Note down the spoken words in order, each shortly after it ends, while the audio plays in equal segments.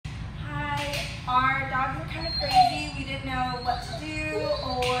Our dogs were kind of crazy. We didn't know what to do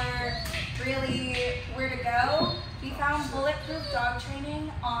or really where to go. We found Bulletproof Dog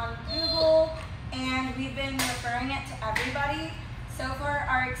Training on Google, and we've been referring it to everybody. So far,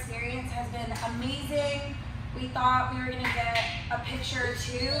 our experience has been amazing. We thought we were going to get a picture or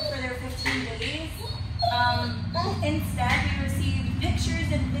two for their 15 days. Instead, we received pictures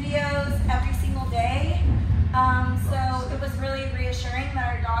and videos every single day. So it was really reassuring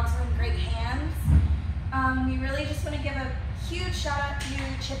that our dogs were in great hands. We really just want to give a huge shout out to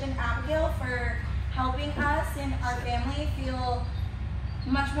Chip and Abigail for helping us and our family feel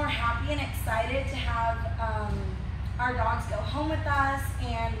much more happy and excited to have our dogs go home with us.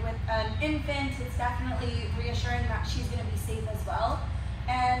 And with an infant, it's definitely reassuring that she's going to be safe as well.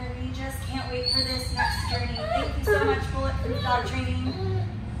 And we just can't wait for this next journey. Thank you so much, Bulletproof Dog Training.